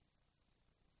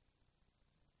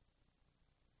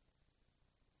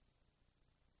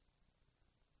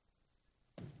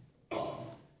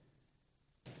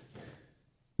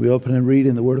We open and read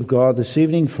in the Word of God this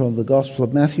evening from the Gospel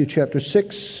of Matthew chapter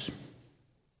 6.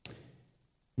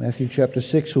 Matthew chapter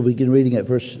 6, we'll begin reading at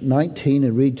verse 19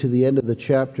 and read to the end of the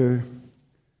chapter.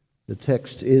 The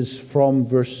text is from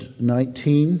verse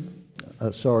 19.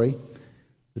 The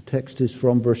text is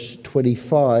from verse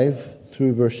 25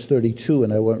 through verse 32,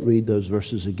 and I won't read those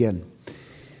verses again.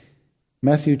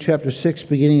 Matthew chapter 6,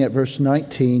 beginning at verse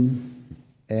 19,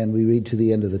 and we read to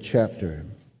the end of the chapter.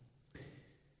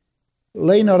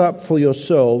 Lay not up for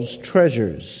yourselves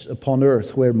treasures upon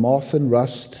earth, where moth and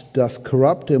rust doth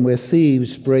corrupt, and where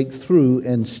thieves break through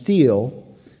and steal.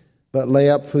 But lay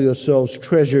up for yourselves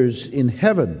treasures in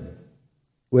heaven,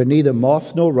 where neither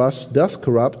moth nor rust doth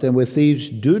corrupt, and where thieves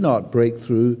do not break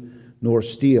through nor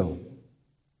steal.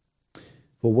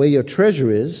 For where your treasure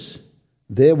is,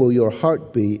 there will your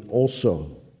heart be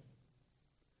also.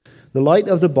 The light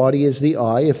of the body is the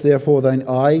eye. If therefore thine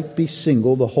eye be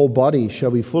single, the whole body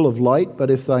shall be full of light. But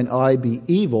if thine eye be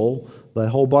evil, thy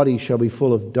whole body shall be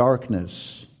full of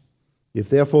darkness. If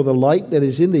therefore the light that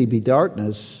is in thee be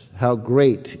darkness, how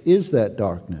great is that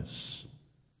darkness?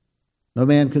 No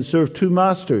man can serve two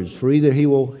masters, for either he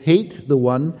will hate the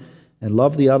one and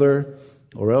love the other,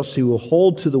 or else he will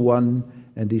hold to the one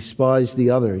and despise the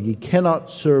other. Ye cannot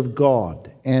serve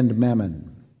God and mammon.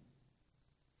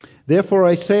 Therefore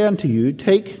I say unto you,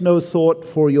 take no thought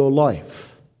for your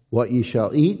life, what ye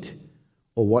shall eat,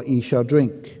 or what ye shall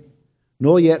drink,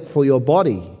 nor yet for your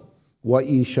body, what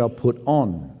ye shall put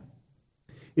on.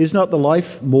 Is not the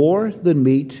life more than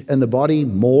meat, and the body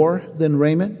more than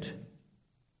raiment?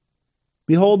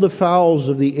 Behold the fowls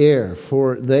of the air,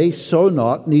 for they sow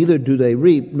not, neither do they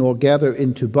reap, nor gather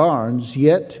into barns,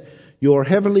 yet your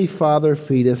heavenly Father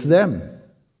feedeth them.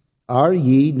 Are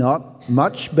ye not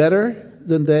much better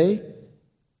than they?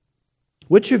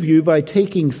 Which of you by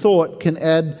taking thought can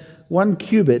add 1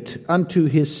 cubit unto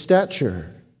his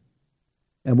stature?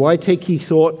 And why take ye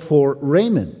thought for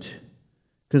raiment?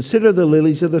 Consider the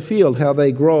lilies of the field, how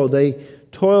they grow. They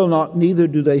toil not, neither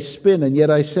do they spin. And yet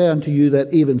I say unto you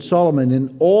that even Solomon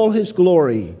in all his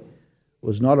glory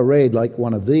was not arrayed like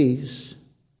one of these.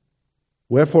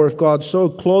 Wherefore if God so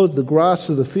clothed the grass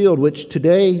of the field, which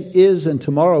today is and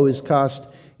tomorrow is cast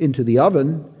into the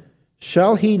oven,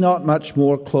 shall he not much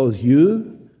more clothe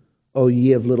you, O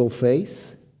ye of little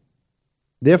faith?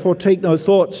 Therefore take no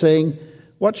thought, saying,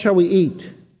 what shall we eat?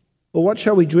 Or what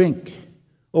shall we drink?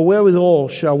 Or wherewithal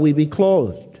shall we be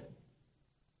clothed?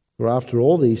 For after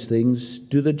all these things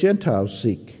do the Gentiles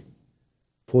seek.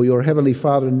 For your heavenly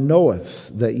Father knoweth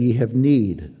that ye have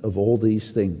need of all these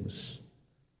things.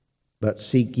 But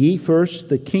seek ye first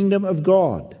the kingdom of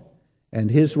God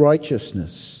and his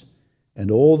righteousness, and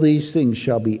all these things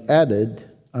shall be added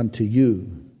unto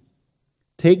you.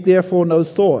 Take therefore no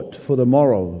thought for the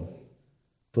morrow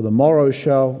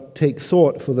shall take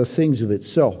thought for the things of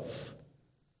itself.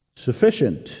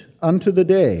 Sufficient unto the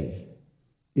day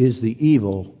is the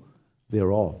evil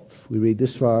thereof. We read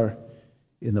this far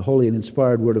in the holy and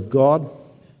inspired Word of God.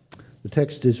 The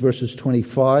text is verses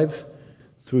 25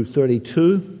 through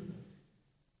 32.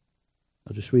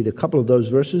 I'll just read a couple of those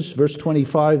verses. Verse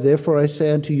 25, therefore I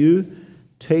say unto you,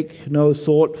 take no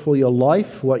thought for your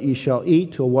life, what ye shall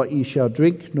eat, or what ye shall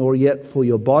drink, nor yet for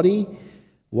your body,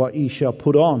 what ye shall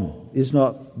put on. Is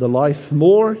not the life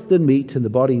more than meat, and the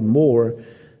body more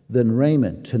than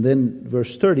raiment? And then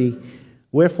verse 30,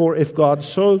 wherefore if God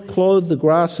so clothe the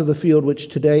grass of the field, which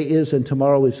today is and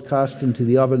tomorrow is cast into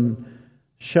the oven,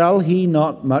 shall he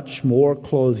not much more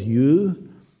clothe you,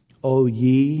 O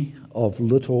ye of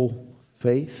little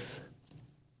faith?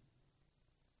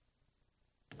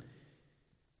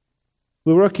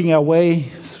 We're working our way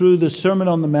through the Sermon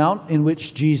on the Mount, in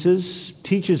which Jesus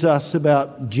teaches us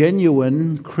about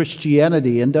genuine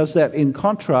Christianity and does that in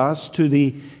contrast to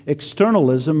the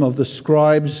externalism of the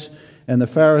scribes and the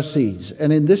Pharisees.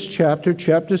 And in this chapter,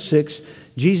 chapter 6,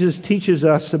 Jesus teaches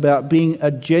us about being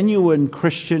a genuine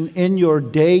Christian in your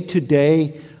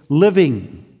day-to-day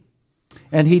living.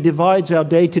 And he divides our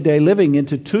day-to-day living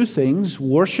into two things: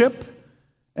 worship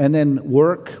and then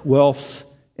work, wealth,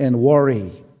 and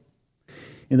worry.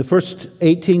 In the first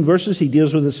 18 verses, he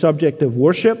deals with the subject of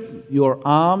worship, your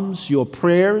alms, your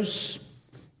prayers,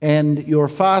 and your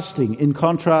fasting. In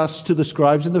contrast to the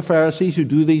scribes and the Pharisees who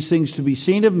do these things to be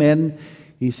seen of men,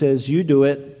 he says, you do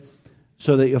it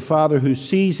so that your Father who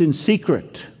sees in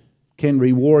secret can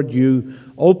reward you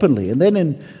openly. And then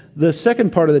in the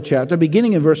second part of the chapter,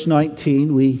 beginning in verse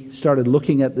 19, we started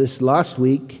looking at this last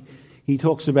week, he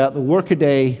talks about the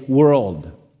workaday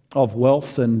world of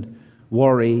wealth and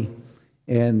worry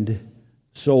and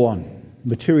so on,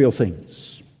 material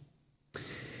things.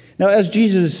 Now, as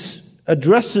Jesus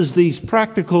addresses these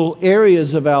practical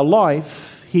areas of our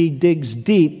life, he digs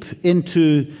deep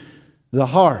into the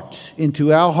heart,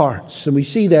 into our hearts. And we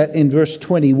see that in verse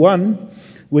 21,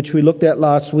 which we looked at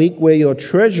last week, where your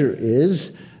treasure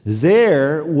is,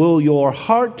 there will your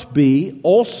heart be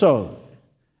also.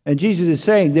 And Jesus is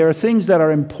saying there are things that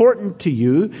are important to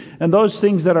you, and those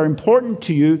things that are important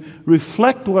to you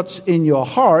reflect what's in your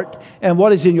heart, and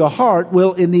what is in your heart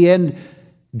will, in the end,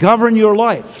 govern your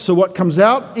life. So what comes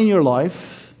out in your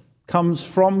life comes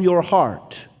from your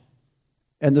heart.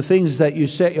 And the things that you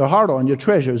set your heart on, your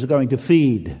treasures, are going to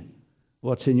feed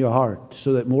what's in your heart,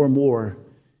 so that more and more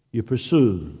you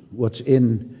pursue what's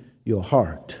in your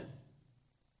heart.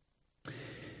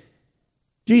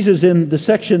 Jesus, in the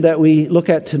section that we look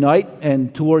at tonight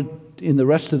and in the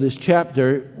rest of this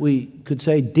chapter, we could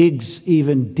say digs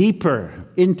even deeper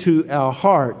into our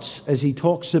hearts as he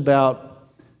talks about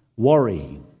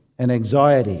worry and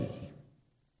anxiety.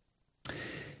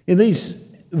 In these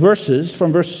verses,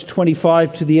 from verse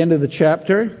 25 to the end of the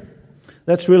chapter,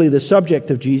 that's really the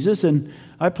subject of Jesus, and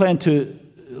I plan to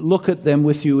look at them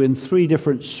with you in 3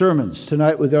 different sermons.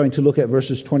 Tonight we're going to look at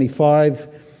verses 25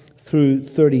 through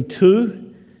 32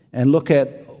 and look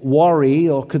at worry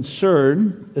or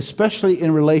concern, especially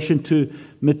in relation to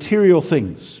material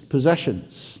things,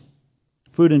 possessions,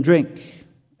 food and drink,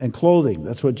 and clothing.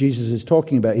 That's what Jesus is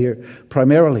talking about here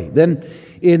primarily. Then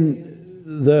in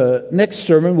the next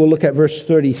sermon, we'll look at verse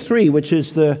 33, which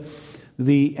is the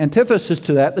antithesis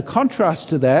to that, the contrast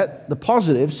to that, the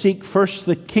positive. Seek first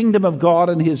the kingdom of God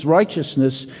and his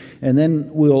righteousness, and then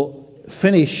we'll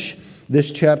finish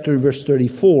this chapter in verse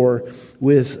 34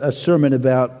 with a sermon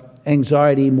about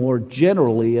anxiety more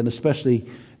generally, and especially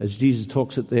as Jesus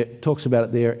talks about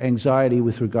it there, anxiety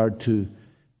with regard to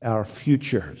our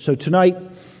future. So tonight,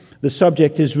 the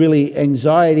subject is really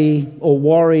anxiety or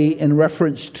worry in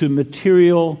reference to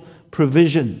material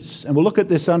provisions. And we'll look at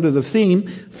this under the theme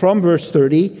from verse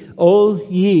 30, O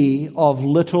ye of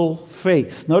little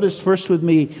faith. Notice first with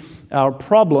me our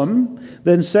problem,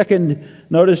 then second,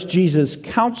 notice Jesus'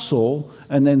 counsel,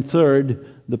 and then third,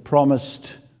 the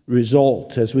promised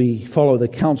result as we follow the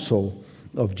counsel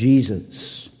of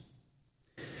Jesus.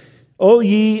 O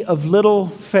ye of little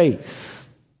faith.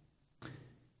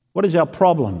 What is our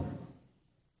problem?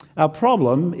 Our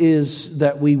problem is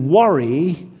that we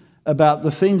worry about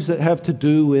the things that have to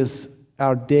do with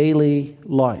our daily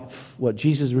life. What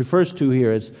Jesus refers to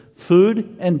here as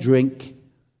food and drink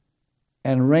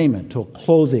and raiment or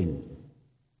clothing.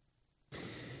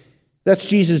 That's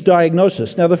Jesus'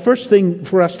 diagnosis. Now, the first thing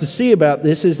for us to see about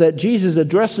this is that Jesus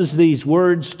addresses these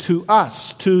words to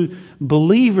us, to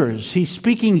believers. He's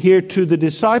speaking here to the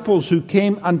disciples who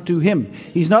came unto him.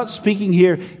 He's not speaking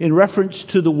here in reference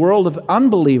to the world of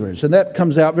unbelievers. And that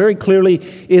comes out very clearly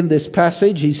in this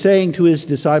passage. He's saying to his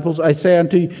disciples, I say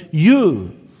unto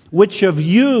you, which of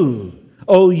you,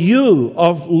 O you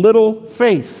of little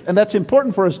faith? And that's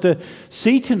important for us to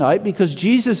see tonight, because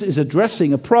Jesus is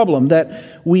addressing a problem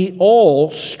that we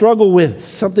all struggle with,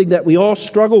 something that we all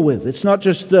struggle with. It's not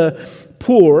just the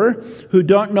poor who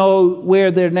don't know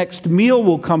where their next meal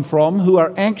will come from, who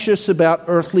are anxious about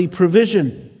earthly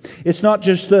provision. It's not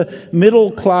just the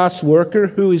middle-class worker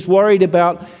who is worried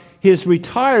about his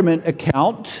retirement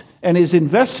account and his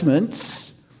investments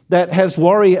that has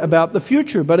worry about the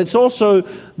future, but it's also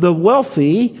the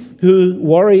wealthy who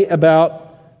worry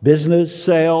about business,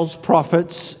 sales,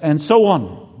 profits, and so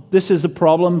on. This is a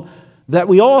problem that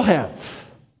we all have.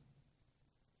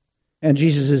 And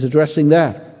Jesus is addressing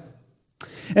that.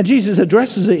 And Jesus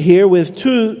addresses it here with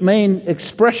 2 main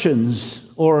expressions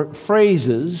or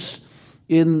phrases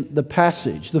in the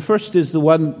passage. The first is the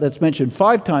one that's mentioned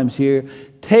 5 times here,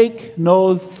 take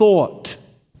no thought.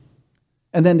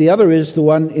 And then the other is the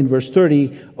one in verse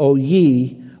 30, O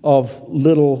ye of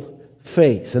little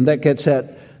faith. And that gets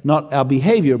at not our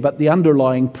behavior, but the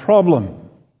underlying problem.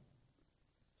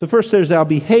 The first, there's our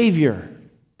behavior.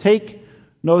 Take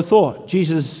no thought.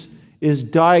 Jesus is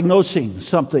diagnosing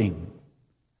something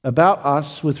about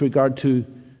us with regard to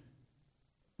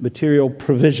material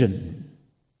provision.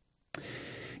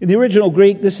 In the original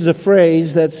Greek, this is a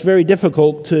phrase that's very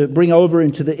difficult to bring over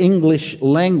into the English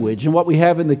language. And what we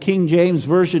have in the King James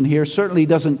Version here certainly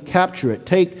doesn't capture it.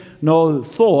 Take no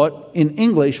thought in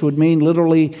English would mean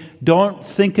literally don't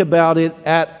think about it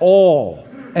at all.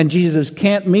 And Jesus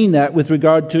can't mean that with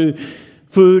regard to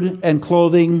food and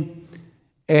clothing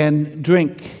and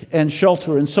drink and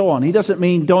shelter and so on. He doesn't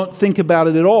mean don't think about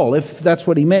it at all. If that's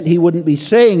what he meant, he wouldn't be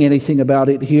saying anything about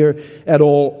it here at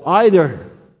all either.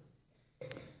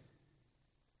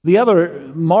 The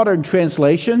other modern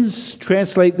translations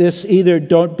translate this either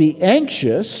don't be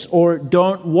anxious or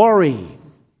don't worry.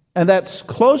 And that's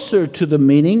closer to the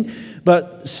meaning,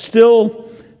 but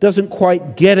still doesn't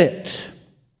quite get it.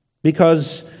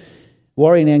 Because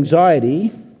worry and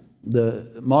anxiety, the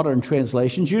modern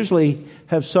translations, usually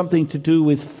have something to do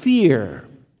with fear.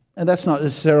 And that's not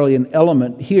necessarily an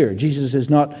element here. Jesus is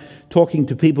not talking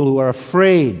to people who are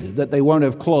afraid that they won't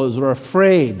have clothes or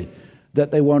afraid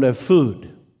that they won't have food.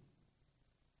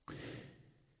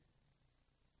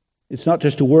 It's not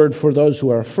just a word for those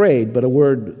who are afraid, but a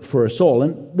word for us all.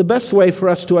 And the best way for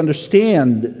us to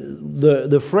understand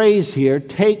the phrase here,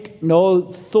 take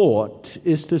no thought,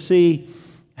 is to see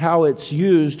how it's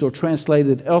used or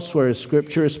translated elsewhere in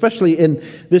Scripture, especially in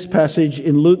this passage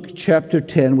in Luke chapter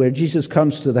 10, where Jesus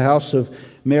comes to the house of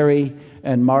Mary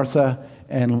and Martha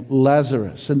and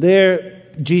Lazarus. And there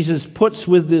Jesus puts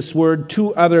with this word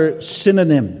two other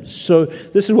synonyms. So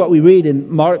this is what we read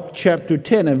in Luke chapter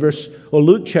 10 and verse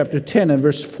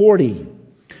 40.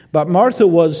 But Martha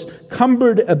was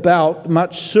cumbered about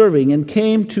much serving, and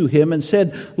came to him and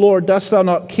said, Lord, dost thou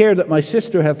not care that my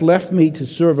sister hath left me to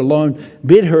serve alone?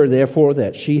 Bid her therefore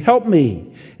that she help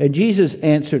me. And Jesus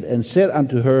answered and said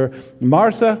unto her,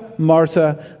 Martha,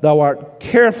 Martha, thou art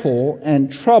careful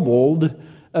and troubled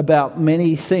about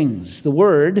many things. The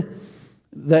word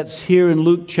that's here in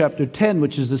Luke chapter 10,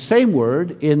 which is the same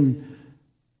word in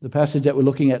the passage that we're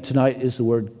looking at tonight, is the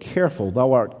word careful.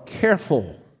 Thou art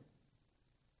careful.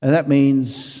 And that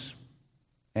means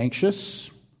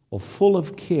anxious or full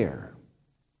of care.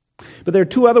 But there are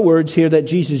two other words here that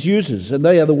Jesus uses, and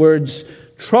they are the words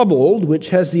troubled, which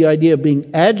has the idea of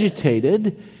being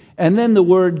agitated, and then the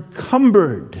word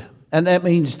cumbered, and that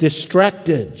means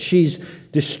distracted. She's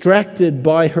distracted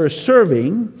by her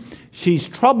serving. She's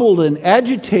troubled and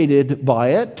agitated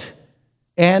by it,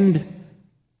 and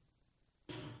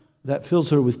that fills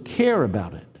her with care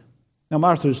about it. Now,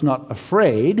 Martha's not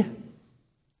afraid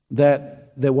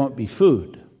that there won't be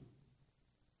food.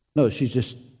 No, she's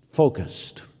just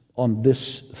focused on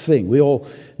this thing. We all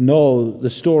know the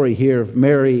story here of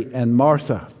Mary and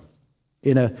Martha.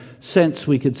 In a sense,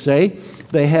 we could say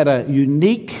they had a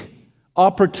unique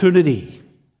opportunity.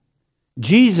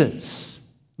 Jesus,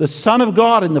 the Son of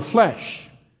God in the flesh,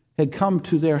 had come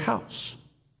to their house.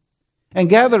 And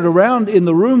gathered around in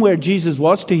the room where Jesus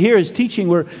was to hear his teaching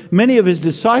were many of his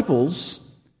disciples.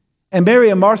 And Mary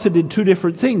and Martha did two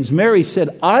different things. Mary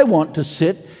said, I want to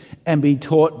sit and be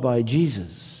taught by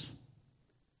Jesus.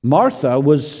 Martha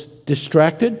was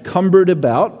distracted, cumbered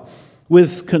about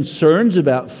with concerns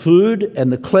about food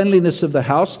and the cleanliness of the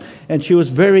house, and she was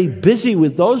very busy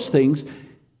with those things.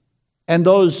 And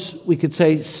those, we could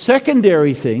say,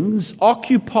 secondary things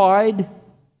occupied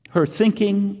her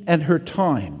thinking and her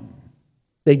time.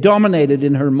 They dominated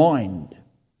in her mind.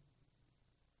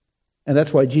 And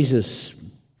that's why Jesus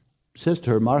says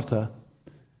to her, Martha,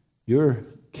 you're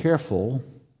careful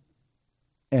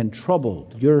and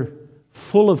troubled. You're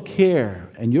full of care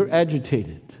and you're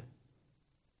agitated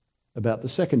about the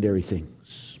secondary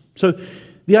things. So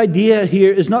the idea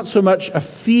here is not so much a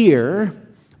fear,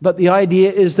 but the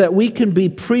idea is that we can be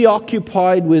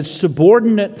preoccupied with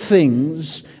subordinate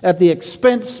things at the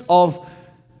expense of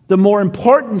the more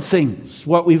important things,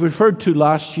 what we referred to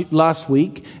last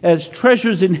week as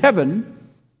treasures in heaven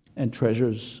and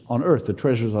treasures on earth. The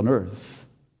treasures on earth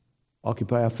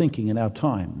occupy our thinking and our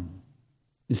time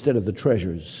instead of the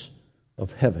treasures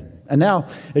of heaven. And now,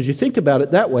 as you think about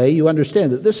it that way, you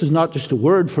understand that this is not just a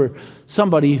word for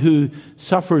somebody who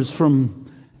suffers from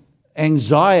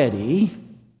anxiety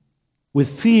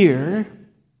with fear,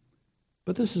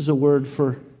 but this is a word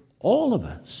for all of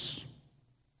us.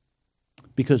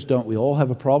 Because don't we all have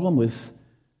a problem with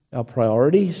our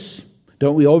priorities?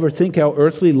 Don't we overthink our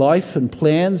earthly life and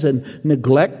plans and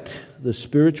neglect the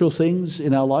spiritual things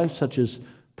in our life, such as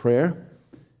prayer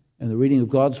and the reading of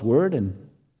God's Word and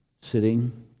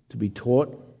sitting to be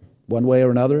taught one way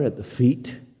or another at the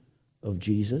feet of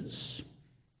Jesus?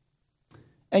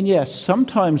 And yes,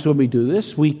 sometimes when we do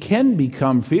this, we can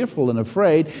become fearful and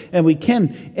afraid, and we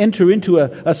can enter into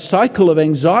a cycle of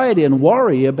anxiety and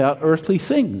worry about earthly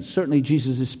things. Certainly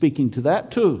Jesus is speaking to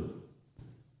that too.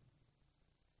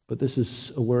 But this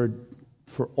is a word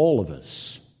for all of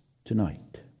us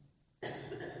tonight.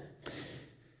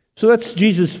 So that's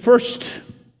Jesus' first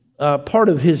part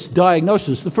of his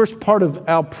diagnosis, the first part of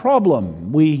our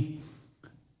problem. We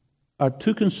are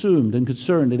too consumed and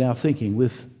concerned in our thinking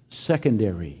with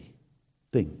secondary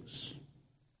things.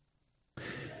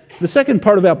 The second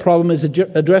part of our problem is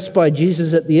addressed by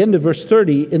Jesus at the end of verse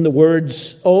 30 in the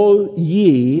words, O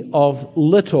ye of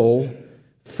little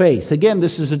faith. Again,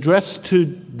 this is addressed to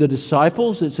the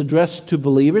disciples. It's addressed to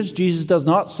believers. Jesus does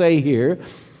not say here,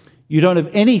 you don't have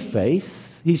any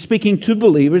faith. He's speaking to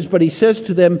believers, but he says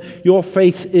to them, your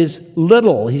faith is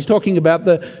little. He's talking about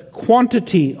the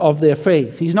quantity of their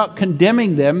faith. He's not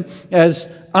condemning them as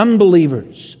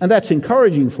unbelievers. And that's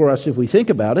encouraging for us if we think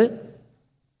about it.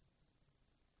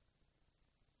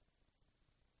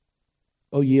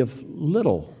 Oh, ye of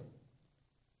little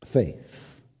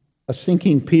faith. A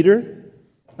sinking Peter,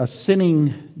 a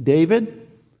sinning David,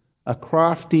 a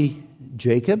crafty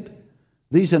Jacob.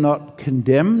 These are not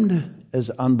condemned as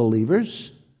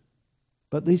unbelievers,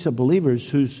 but these are believers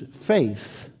whose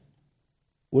faith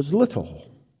was little.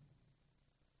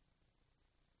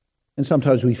 And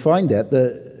sometimes we find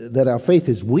that our faith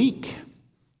is weak.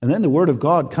 And then the Word of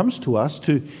God comes to us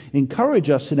to encourage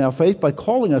us in our faith by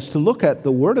calling us to look at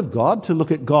the Word of God, to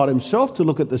look at God Himself, to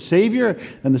look at the Savior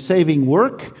and the saving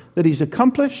work that He's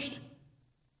accomplished,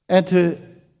 and to,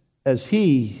 as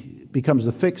He becomes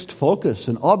the fixed focus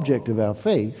and object of our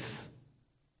faith,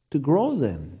 to grow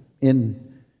then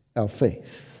in our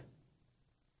faith.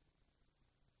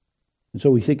 And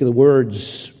so we think of the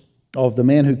words of the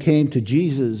man who came to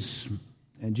Jesus,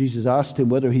 and Jesus asked him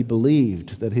whether he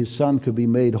believed that his son could be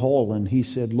made whole, and he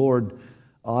said, Lord,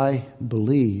 I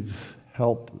believe,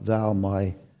 help thou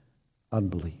my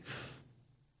unbelief.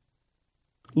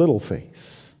 Little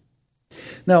faith.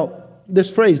 Now,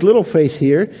 this phrase, little faith,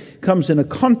 here comes in a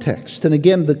context. And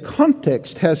again, the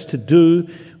context has to do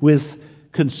with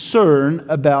concern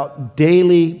about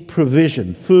daily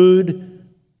provision, food,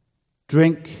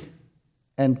 drink,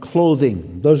 and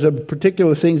clothing. Those are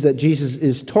particular things that Jesus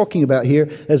is talking about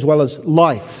here, as well as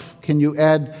life. Can you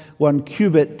add 1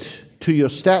 cubit to your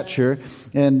stature?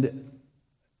 And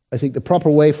I think the proper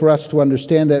way for us to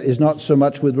understand that is not so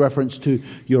much with reference to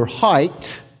your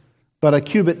height, but a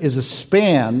cubit is a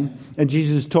span, and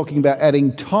Jesus is talking about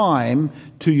adding time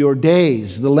to your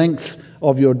days, the length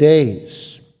of your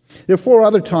days. There are 4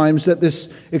 other times that this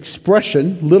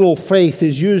expression, little faith,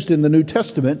 is used in the New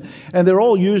Testament, and they're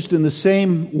all used in the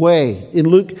same way. In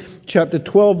Luke chapter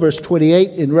 12, verse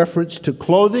 28, in reference to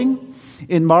clothing.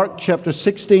 In Mark chapter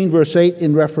 16, verse 8,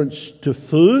 in reference to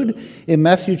food. In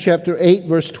Matthew chapter 8,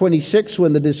 verse 26,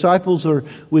 when the disciples are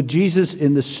with Jesus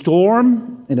in the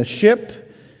storm, in a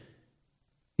ship,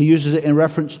 he uses it in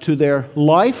reference to their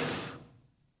life.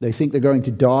 They think they're going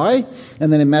to die.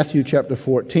 And then in Matthew chapter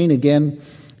 14, again,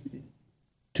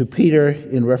 to Peter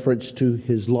in reference to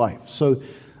his life. So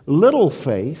little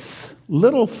faith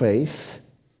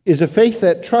is a faith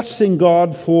that trusts in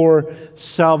God for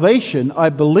salvation, I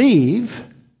believe,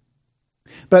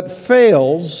 but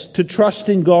fails to trust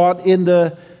in God in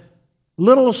the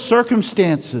little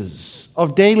circumstances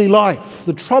of daily life,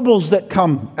 the troubles that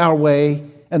come our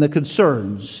way and the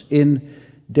concerns in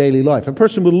daily life. A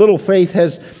person with little faith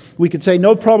has, we could say,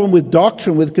 no problem with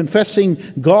doctrine, with confessing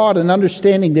God and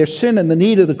understanding their sin and the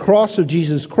need of the cross of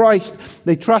Jesus Christ.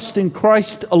 They trust in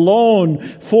Christ alone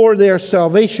for their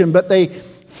salvation, but they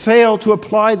fail to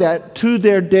apply that to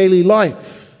their daily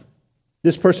life.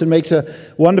 This person makes a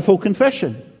wonderful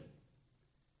confession.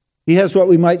 He has what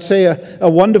we might say a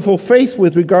wonderful faith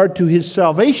with regard to his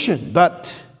salvation,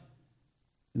 but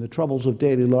in the troubles of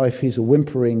daily life, he's a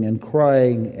whimpering and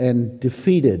crying and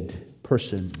defeated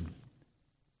person.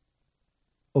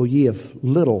 O ye of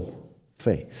little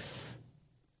faith.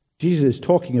 Jesus is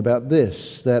talking about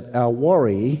this, that our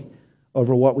worry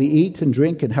over what we eat and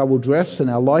drink and how we'll dress and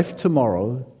our life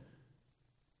tomorrow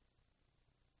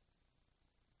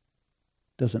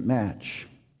doesn't match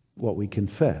what we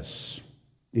confess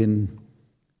in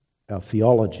our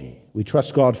theology. We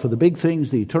trust God for the big things,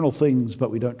 the eternal things,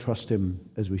 but we don't trust Him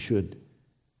as we should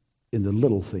in the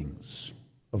little things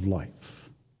of life.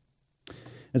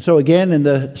 And so again, in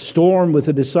the storm with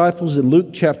the disciples in Luke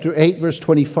chapter 8, verse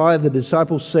 25, the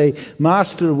disciples say,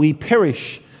 Master, we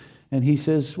perish. And He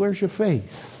says, where's your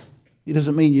faith? It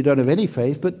doesn't mean you don't have any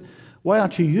faith, but why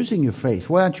aren't you using your faith?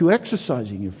 Why aren't you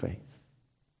exercising your faith?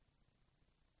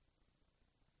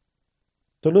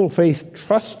 So little faith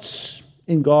trusts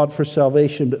in God for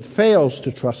salvation, but fails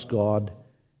to trust God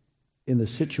in the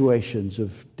situations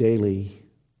of daily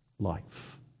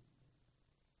life.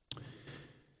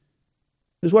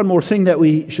 There's one more thing that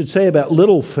we should say about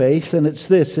little faith, and it's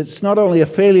this. It's not only a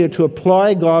failure to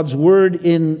apply God's word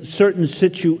in certain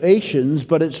situations,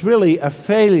 but it's really a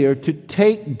failure to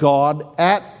take God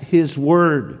at His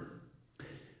word.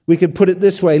 We could put it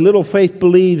this way. Little faith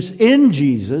believes in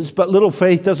Jesus, but little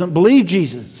faith doesn't believe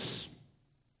Jesus.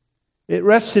 It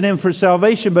rests in Him for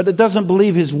salvation, but it doesn't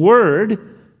believe His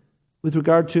word with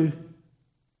regard to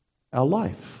our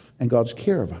life and God's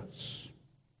care of us.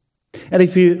 And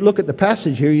if you look at the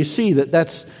passage here, you see that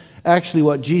that's actually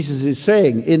what Jesus is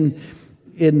saying. In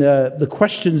in the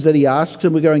questions that he asks,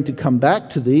 and we're going to come back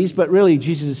to these, but really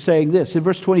Jesus is saying this. In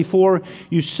verse 24,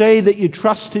 you say that you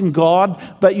trust in God,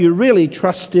 but you really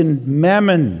trust in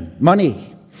mammon,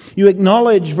 money. You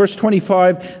acknowledge, verse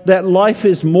 25, that life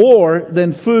is more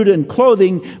than food and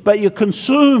clothing, but you're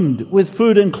consumed with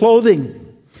food and clothing.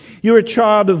 You're a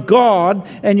child of God,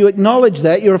 and you acknowledge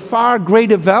that. You're of far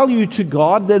greater value to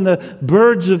God than the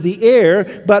birds of the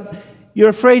air, but you're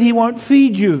afraid He won't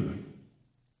feed you.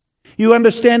 You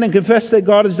understand and confess that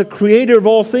God is the creator of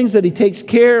all things, that He takes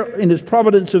care in His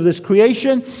providence of this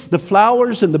creation, the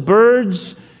flowers and the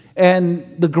birds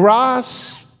and the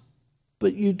grass,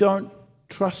 but you don't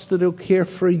trust that He'll care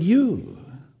for you.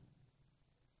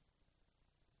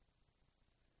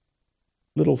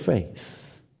 Little faith.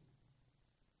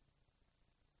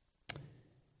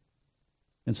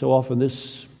 And so often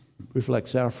this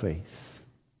reflects our faith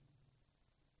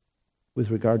with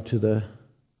regard to the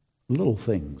little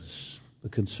things, the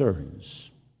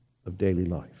concerns of daily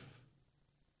life.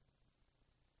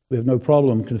 We have no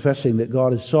problem confessing that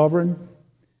God is sovereign,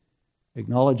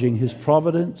 acknowledging His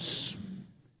providence,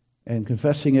 and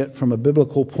confessing it from a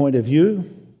biblical point of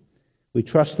view. We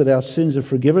trust that our sins are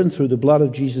forgiven through the blood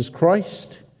of Jesus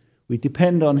Christ. We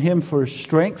depend on Him for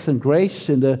strength and grace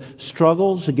in the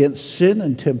struggles against sin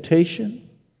and temptation.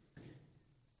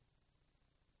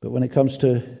 But when it comes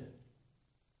to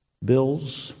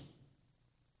bills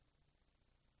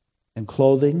and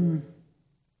clothing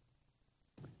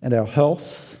and our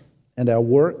health and our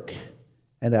work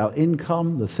and our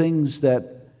income, the things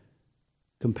that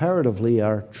comparatively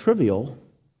are trivial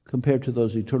compared to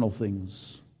those eternal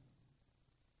things,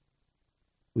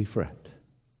 we fret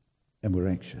and we're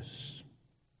anxious.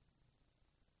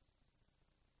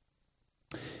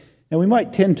 And we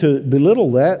might tend to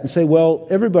belittle that and say, well,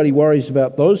 everybody worries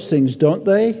about those things, don't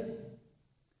they?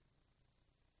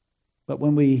 But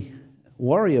when we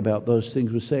worry about those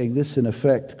things, we're saying this in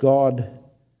effect: God,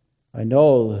 I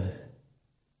know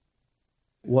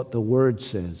what the Word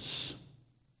says,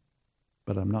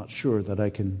 but I'm not sure that I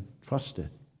can trust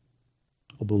it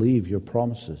or believe your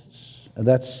promises. And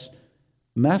that's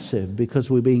massive, because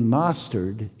we're being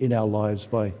mastered in our lives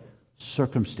by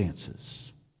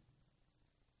circumstances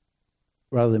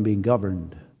rather than being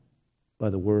governed by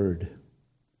the Word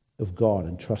of God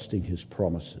and trusting His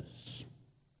promises.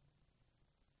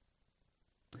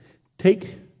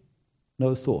 Take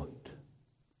no thought,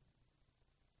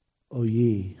 O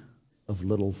ye of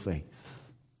little faith.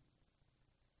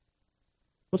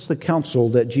 What's the counsel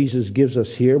that Jesus gives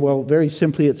us here? Well, very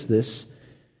simply, it's this: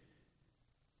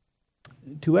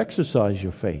 to exercise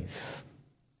your faith.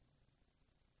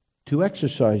 To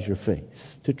exercise your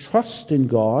faith. To trust in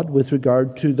God with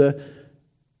regard to the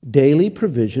daily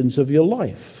provisions of your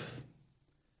life.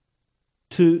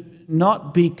 To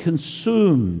not be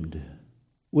consumed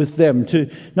with them,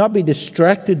 to not be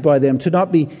distracted by them, to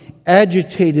not be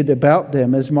agitated about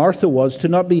them as Martha was, to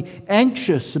not be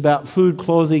anxious about food,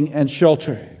 clothing, and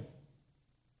shelter.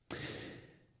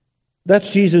 That's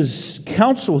Jesus'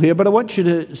 counsel here, but I want you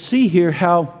to see here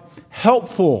how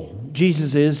helpful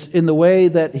Jesus is in the way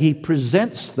that He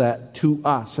presents that to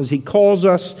us as He calls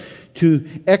us to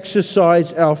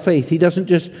exercise our faith. He doesn't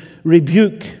just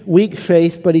rebuke weak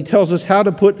faith, but He tells us how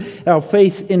to put our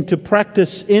faith into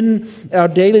practice in our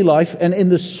daily life and in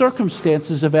the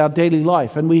circumstances of our daily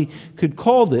life. And we could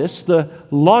call this the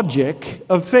logic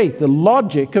of faith, the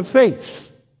logic of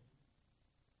faith.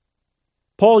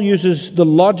 Paul uses the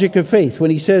logic of faith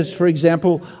when he says, for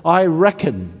example, I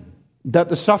reckon that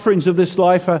the sufferings of this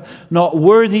life are not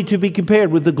worthy to be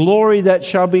compared with the glory that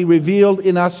shall be revealed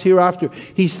in us hereafter.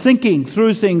 He's thinking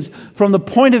through things from the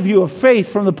point of view of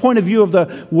faith, from the point of view of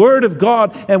the Word of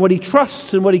God and what he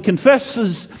trusts and what he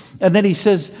confesses. And then he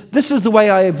says, this is the way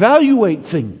I evaluate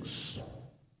things.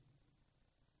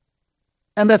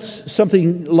 And that's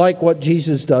something like what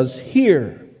Jesus does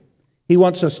here. He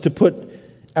wants us to put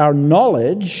our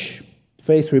knowledge,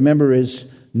 faith, remember, is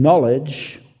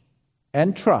knowledge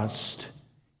and trust.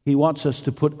 He wants us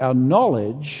to put our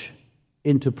knowledge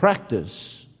into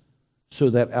practice so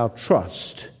that our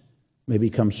trust may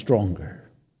become stronger.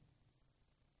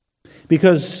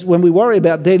 Because when we worry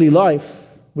about daily life,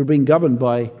 we're being governed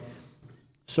by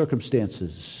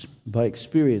circumstances, by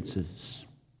experiences,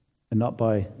 and not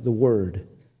by the Word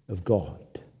of God.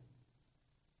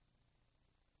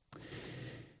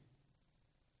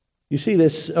 You see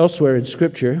this elsewhere in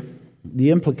Scripture,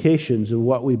 the implications of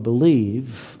what we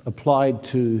believe applied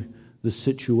to the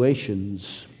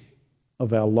situations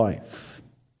of our life.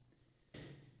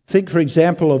 Think, for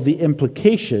example, of the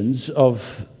implications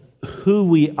of who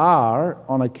we are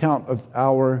on account of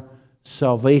our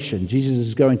salvation. Jesus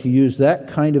is going to use that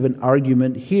kind of an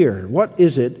argument here. What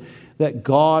is it that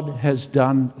God has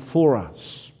done for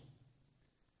us?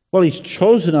 Well, He's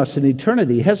chosen us in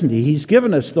eternity, hasn't He? He's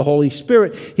given us the Holy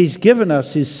Spirit. He's given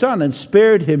us His Son and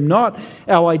spared Him not.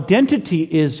 Our identity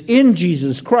is in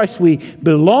Jesus Christ. We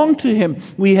belong to Him.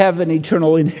 We have an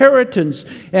eternal inheritance,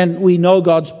 and we know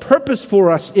God's purpose for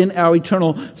us in our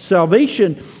eternal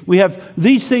salvation. We have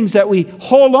these things that we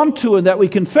hold on to and that we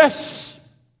confess.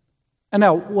 And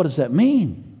now, what does that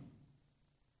mean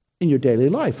in your daily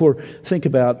life? Or think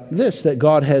about this, that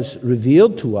God has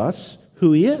revealed to us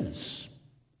who He is.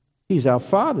 He's our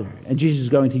Father, and Jesus is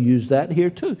going to use that here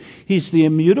too. He's the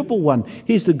immutable one.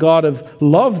 He's the God of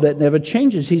love that never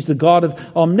changes. He's the God of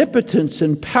omnipotence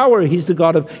and power. He's the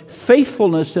God of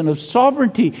faithfulness and of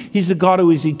sovereignty. He's the God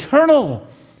who is eternal.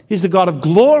 He's the God of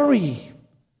glory.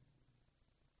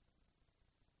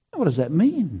 What does that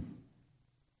mean?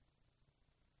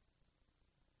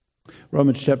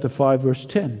 Romans chapter 5, verse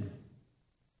 10.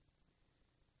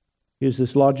 Here's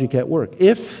this logic at work.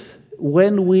 If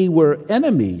when we were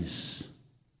enemies,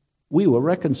 we were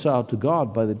reconciled to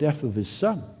God by the death of His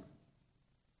Son,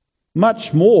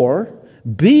 much more,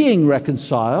 being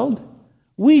reconciled,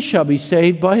 we shall be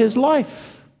saved by His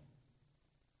life.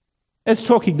 It's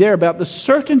talking there about the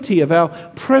certainty of our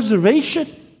preservation.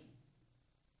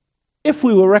 If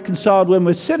we were reconciled when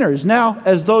we're sinners, now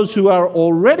as those who are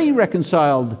already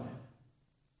reconciled,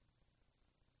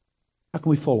 how can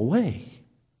we fall away?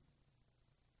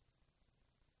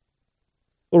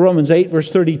 Or Romans 8,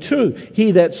 verse 32,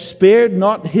 He that spared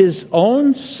not His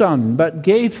own Son, but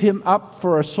gave Him up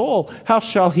for us all, how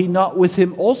shall He not with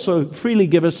Him also freely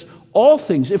give us all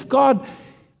things? If God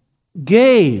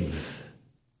gave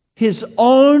His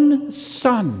own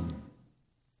Son,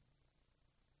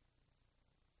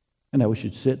 and now we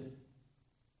should sit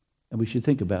and we should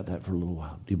think about that for a little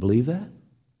while. Do you believe that?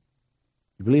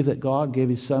 You believe that God gave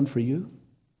His Son for you?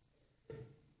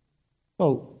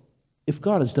 Well, if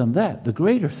God has done that, the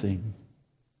greater thing,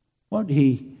 won't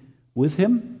He, with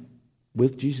Him,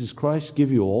 with Jesus Christ,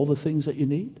 give you all the things that you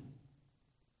need?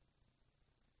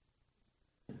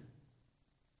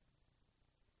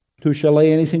 Who shall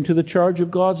lay anything to the charge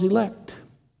of God's elect?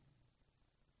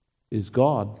 It is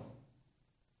God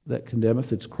that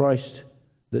condemneth. It's Christ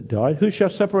that died. Who shall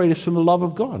separate us from the love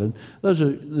of God? And those are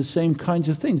the same kinds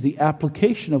of things. The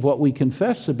application of what we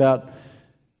confess about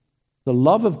the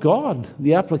love of God,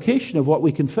 the application of what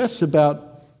we confess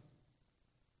about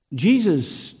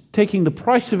Jesus taking the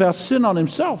price of our sin on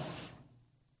Himself.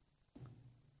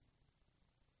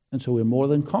 And so we're more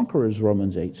than conquerors,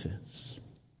 Romans 8 says.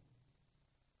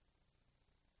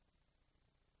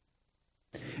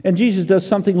 And Jesus does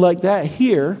something like that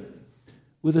here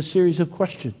with a series of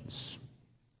questions.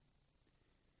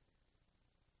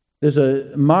 There's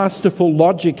a masterful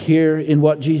logic here in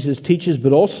what Jesus teaches,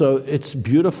 but also it's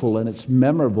beautiful and it's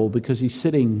memorable because He's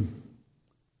sitting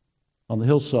on the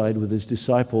hillside with His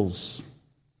disciples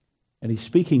and He's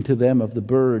speaking to them of the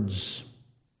birds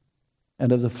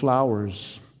and of the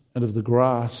flowers and of the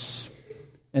grass,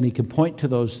 and He can point to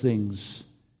those things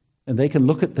and they can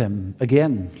look at them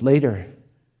again later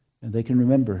and they can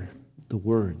remember the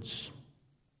words,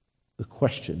 the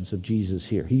questions of Jesus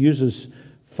here. He uses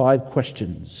 5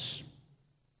 questions.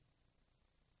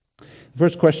 The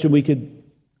first question we could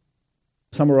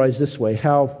summarize this way: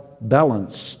 how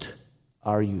balanced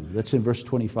are you? That's in verse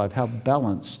 25. How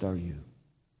balanced are you?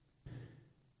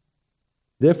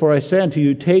 Therefore I say unto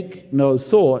you, take no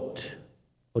thought,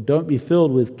 or don't be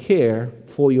filled with care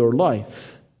for your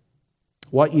life,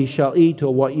 what ye shall eat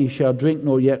or what ye shall drink,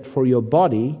 nor yet for your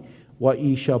body what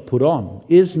ye shall put on.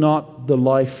 Is not the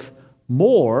life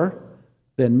more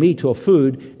than meat or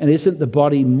food, and isn't the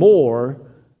body more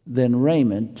than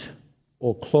raiment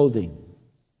or clothing?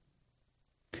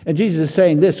 And Jesus is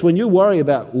saying this: when you worry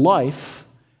about life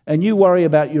and you worry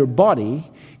about your body,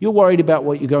 you're worried about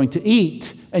what you're going to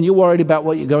eat and you're worried about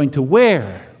what you're going to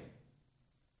wear.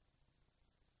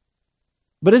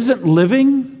 But isn't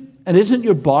living and isn't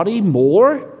your body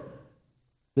more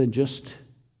than just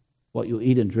what you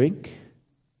eat and drink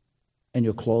and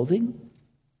your clothing?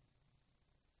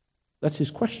 That's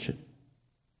his question.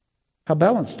 How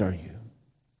balanced are you?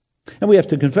 And we have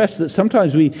to confess that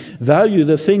sometimes we value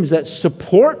the things that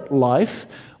support life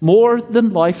more than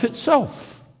life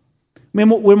itself. I mean,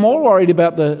 we're more worried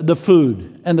about the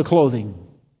food and the clothing.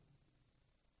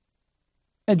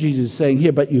 And Jesus is saying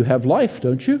here, but you have life,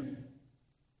 don't you?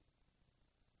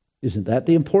 Isn't that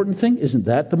the important thing? Isn't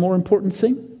that the more important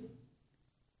thing?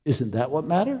 Isn't that what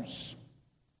matters?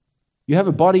 You have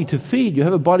a body to feed. You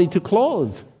have a body to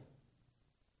clothe.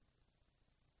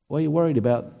 Why are you worried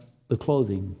about the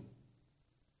clothing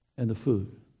and the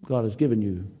food. God has given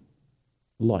you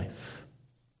life.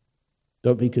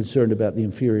 Don't be concerned about the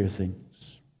inferior things.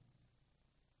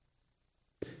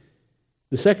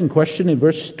 The second question in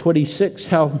verse 26,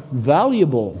 how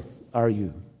valuable are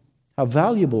you? How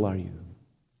valuable are you?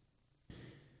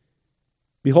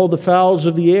 Behold the fowls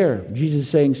of the air. Jesus is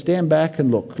saying, stand back and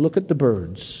look. Look at the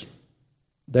birds.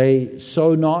 They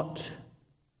sow not.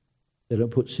 They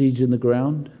don't put seeds in the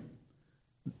ground.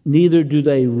 Neither do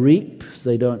they reap.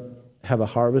 They don't have a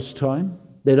harvest time.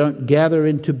 They don't gather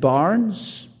into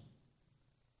barns.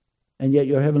 And yet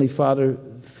your heavenly Father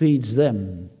feeds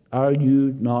them. Are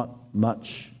you not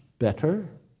much better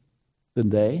than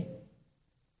they?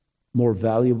 More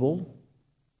valuable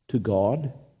to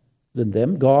God than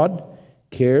them? God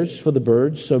cares for the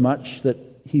birds so much that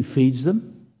He feeds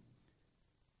them.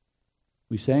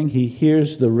 We sang, He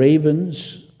hears the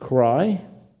ravens cry.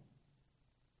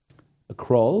 A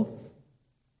crow.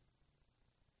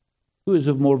 Who is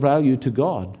of more value to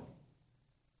God?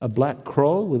 A black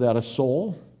crow without a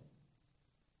soul?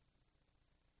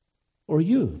 Or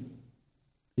you,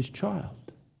 His child?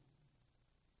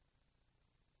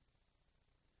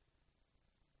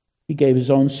 He gave His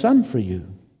own Son for you.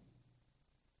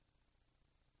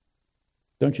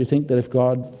 Don't you think that if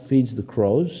God feeds the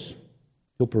crows,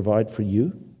 He'll provide for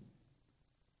you?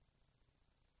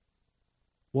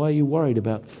 Why are you worried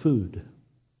about food?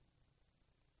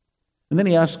 And then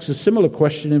he asks a similar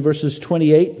question in verses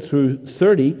 28 through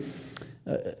 30.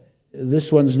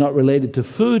 This one's not related to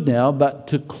food now, but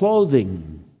to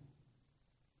clothing.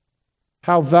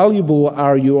 How valuable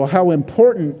are you, or how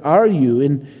important are you?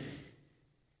 In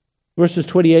verses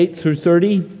 28 through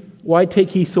 30, why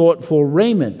take ye thought for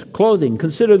raiment, clothing?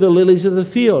 Consider the lilies of the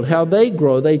field, how they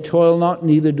grow. They toil not,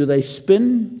 neither do they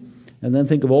spin. And then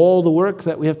think of all the work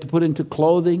that we have to put into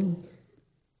clothing,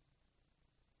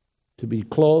 to be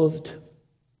clothed.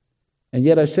 And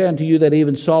yet I say unto you that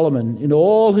even Solomon, in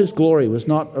all his glory, was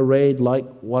not arrayed like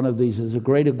one of these. There's a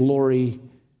greater glory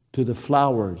to the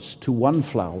flowers, to one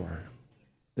flower,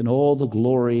 than all the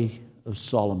glory of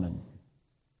Solomon.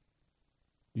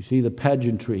 You see the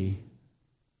pageantry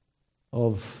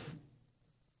of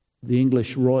the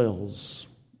English royals,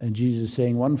 and Jesus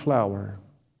saying one flower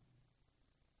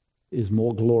is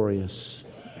more glorious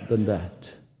than that.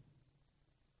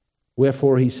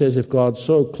 Wherefore he says, if God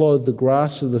so clothe the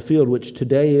grass of the field, which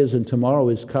today is and tomorrow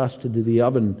is cast into the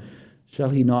oven, shall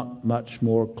He not much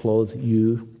more clothe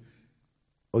you,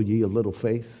 O ye of little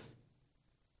faith?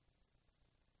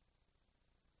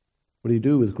 What do you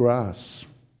do with grass?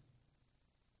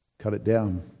 Cut it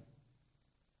down.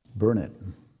 Burn it.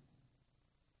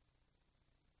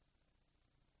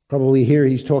 Probably here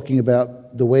he's talking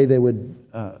about the way they would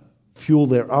fuel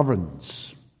their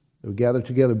ovens. They would gather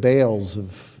together bales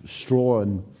of straw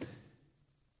and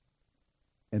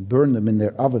burn them in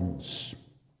their ovens.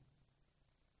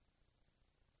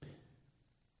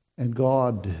 And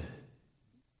God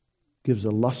gives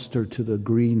a luster to the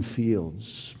green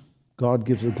fields. God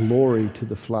gives a glory to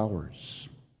the flowers.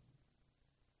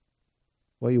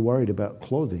 Why are you worried about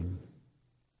clothing?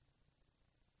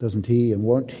 Doesn't He and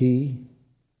won't He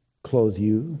clothe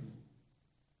you?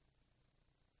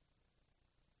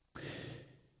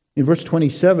 In verse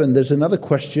 27, there's another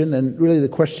question, and really the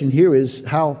question here is,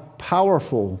 how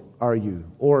powerful are you?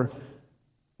 Or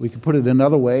we could put it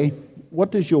another way,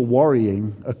 what does your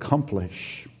worrying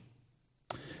accomplish?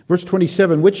 Verse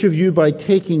 27, which of you by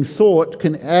taking thought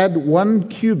can add 1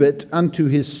 cubit unto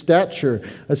his stature?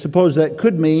 I suppose that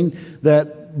could mean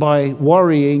that by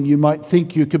worrying you might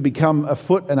think you could become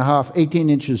 1.5 feet, 18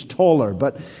 inches taller.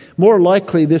 But more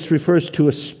likely this refers to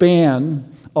a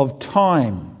span of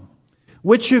time.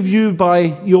 Which of you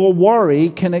by your worry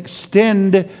can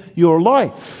extend your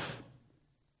life?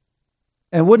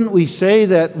 And wouldn't we say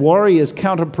that worry is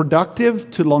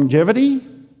counterproductive to longevity?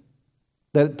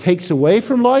 That it takes away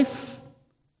from life?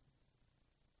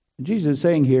 And Jesus is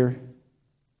saying here,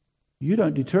 you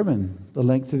don't determine the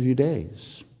length of your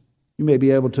days. You may be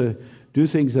able to do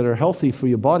things that are healthy for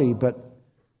your body, but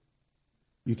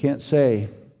you can't say,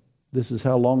 this is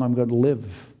how long I'm going to live.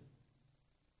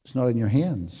 It's not in your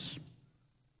hands.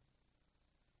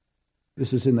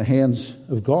 This is in the hands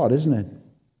of God, isn't it?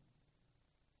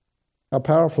 How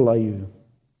powerful are you?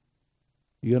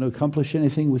 You going to accomplish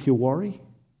anything with your worry?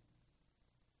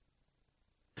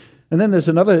 And then there's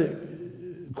another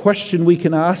question we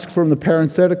can ask from the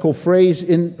parenthetical phrase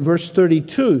in verse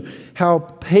 32. How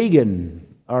pagan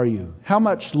are you? How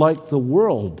much like the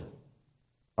world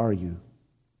are you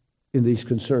in these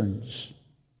concerns?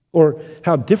 Or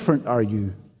how different are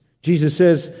you? Jesus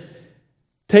says,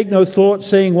 Take no thought,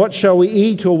 saying, what shall we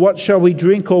eat, or what shall we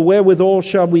drink, or wherewithal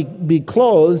shall we be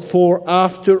clothed? For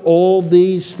after all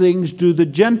these things do the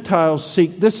Gentiles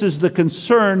seek. This is the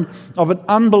concern of an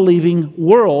unbelieving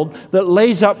world that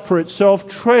lays up for itself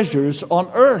treasures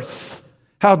on earth.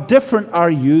 How different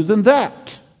are you than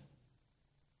that?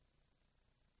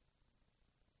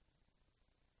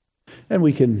 And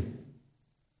we can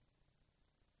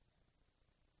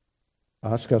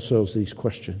ask ourselves these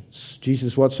questions.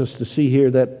 Jesus wants us to see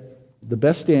here that the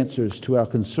best answers to our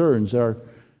concerns are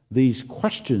these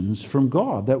questions from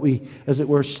God, that we, as it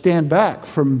were, stand back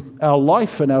from our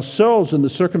life and ourselves and the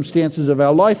circumstances of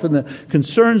our life and the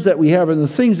concerns that we have and the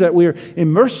things that we're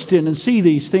immersed in and see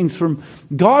these things from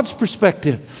God's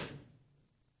perspective.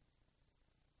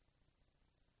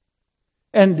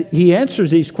 And he answers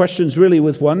these questions really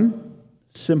with one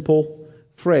simple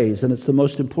phrase, and it's the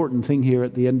most important thing here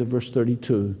at the end of verse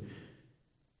 32.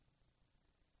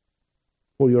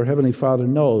 For your heavenly Father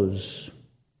knows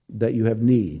that you have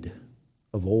need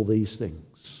of all these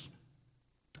things.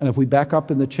 And if we back up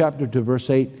in the chapter to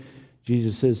verse 8,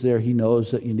 Jesus says there, he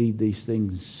knows that you need these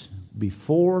things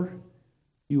before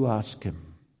you ask him.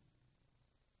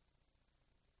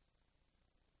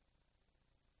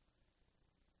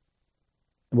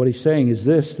 And what he's saying is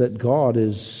this, that God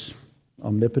is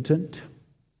omnipotent.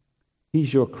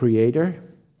 He's your creator.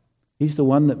 He's the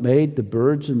one that made the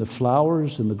birds and the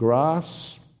flowers and the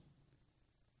grass.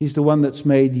 He's the one that's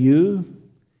made you.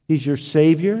 He's your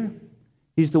Savior.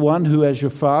 He's the one who, as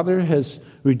your Father, has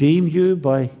redeemed you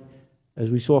by, as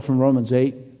we saw from Romans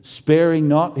 8, sparing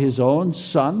not his own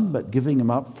Son, but giving him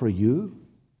up for you.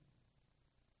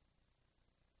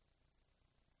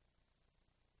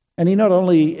 And he not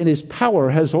only in his power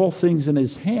has all things in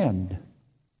his hand,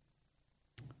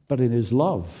 but in his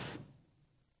love,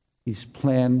 he's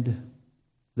planned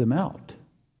them out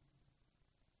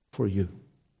for you.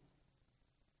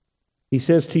 He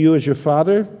says to you as your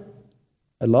Father,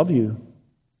 I love you.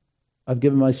 I've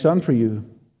given my Son for you.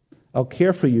 I'll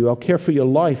care for you. I'll care for your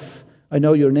life. I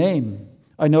know your name.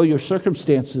 I know your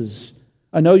circumstances.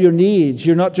 I know your needs.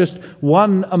 You're not just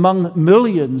one among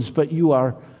millions, but you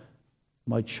are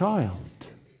my child.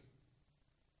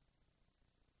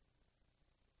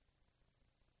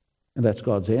 And that's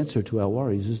God's answer to our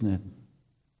worries, isn't it?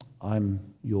 I'm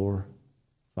your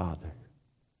Father.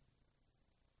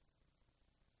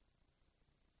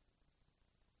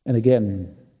 And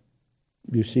again,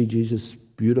 you see Jesus'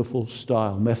 beautiful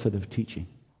style, method of teaching,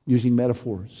 using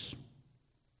metaphors.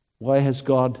 Why has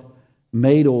God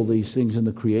made all these things in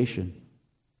the creation?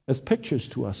 As pictures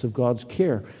to us of God's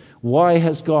care. Why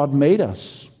has God made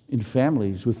us in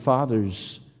families with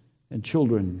fathers and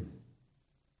children?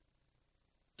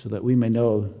 So that we may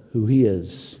know who he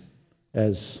is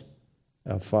as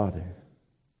our Father.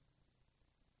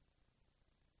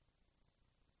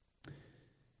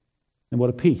 And what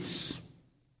a peace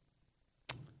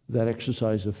that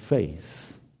exercise of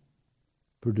faith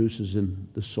produces in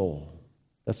the soul.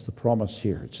 That's the promise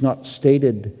here. It's not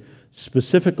stated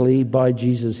specifically by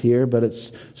Jesus here, but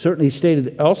it's certainly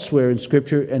stated elsewhere in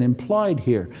Scripture and implied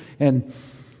here. And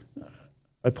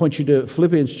I point you to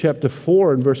Philippians chapter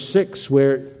 4 and verse 6,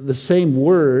 where the same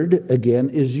word again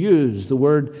is used. The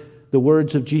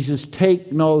words of Jesus,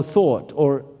 take no thought,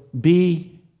 or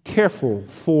be careful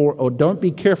for, or don't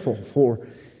be careful for,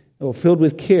 or filled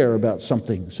with care about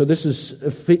something. So this is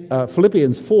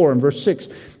Philippians 4 and verse 6.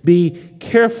 Be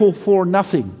careful for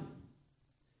nothing.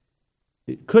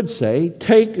 It could say,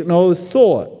 take no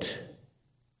thought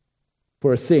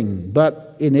for a thing,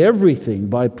 but in everything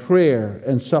by prayer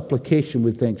and supplication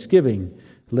with thanksgiving,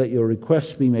 let your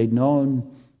requests be made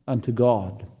known unto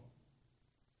God.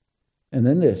 And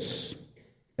then this,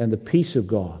 and the peace of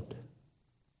God,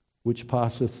 which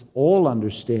passeth all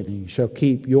understanding, shall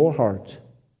keep your heart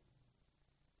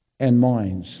and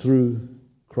minds through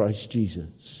Christ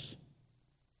Jesus.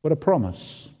 What a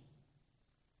promise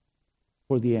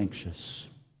for the anxious.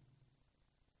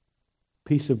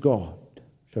 Peace of God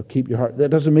shall keep your heart. That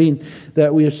doesn't mean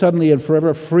that we are suddenly and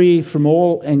forever free from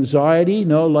all anxiety.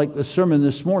 No, like the sermon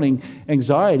this morning,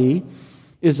 anxiety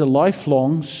is a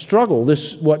lifelong struggle.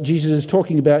 This, what Jesus is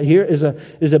talking about here, is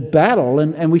a battle,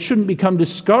 and we shouldn't become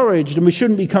discouraged and we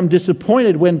shouldn't become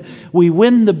disappointed when we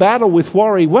win the battle with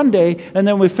worry one day and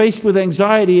then we're faced with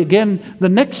anxiety again the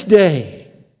next day.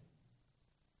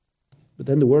 But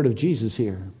then the word of Jesus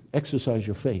here, exercise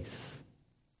your faith.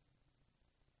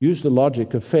 Use the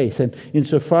logic of faith, and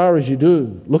insofar as you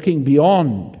do, looking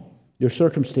beyond your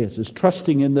circumstances,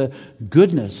 trusting in the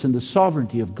goodness and the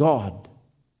sovereignty of God,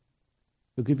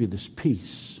 He'll give you this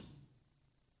peace.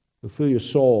 He'll fill your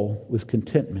soul with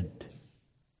contentment.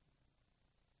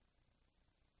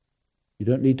 You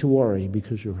don't need to worry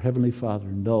because your Heavenly Father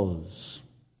knows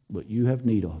what you have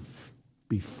need of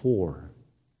before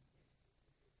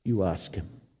you ask Him.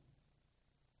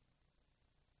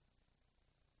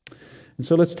 And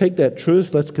so let's take that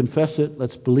truth, let's confess it,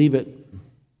 let's believe it,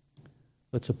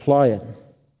 let's apply it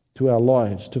to our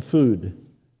lives, to food,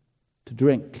 to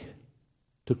drink,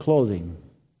 to clothing,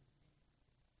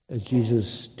 as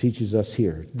Jesus teaches us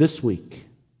here, this week,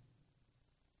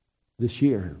 this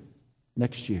year,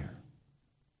 next year.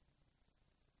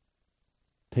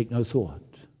 Take no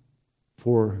thought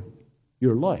for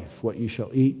your life, what you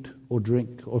shall eat or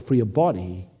drink, or for your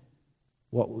body,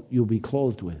 what you'll be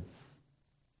clothed with.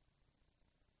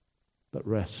 But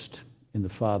rest in the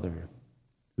Father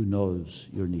who knows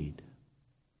your need.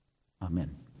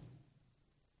 Amen.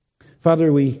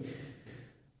 Father, we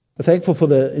are thankful for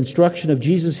the instruction of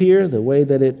Jesus here, the way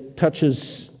that it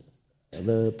touches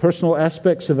the personal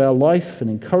aspects of our life and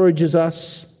encourages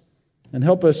us. And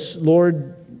help us,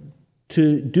 Lord,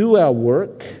 to do our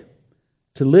work,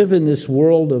 to live in this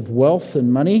world of wealth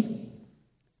and money,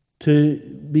 to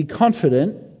be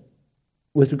confident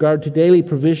with regard to daily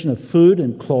provision of food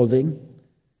and clothing,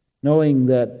 knowing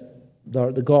that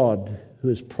the God who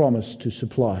has promised to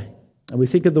supply. And we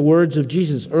think of the words of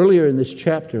Jesus earlier in this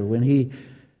chapter when He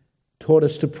taught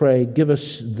us to pray, "Give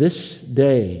us this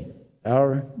day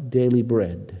our daily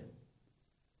bread."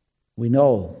 We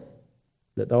know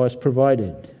that Thou hast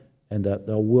provided and that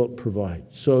Thou wilt provide.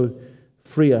 So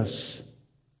free us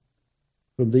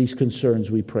from these concerns,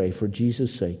 we pray, for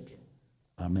Jesus' sake.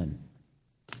 Amen.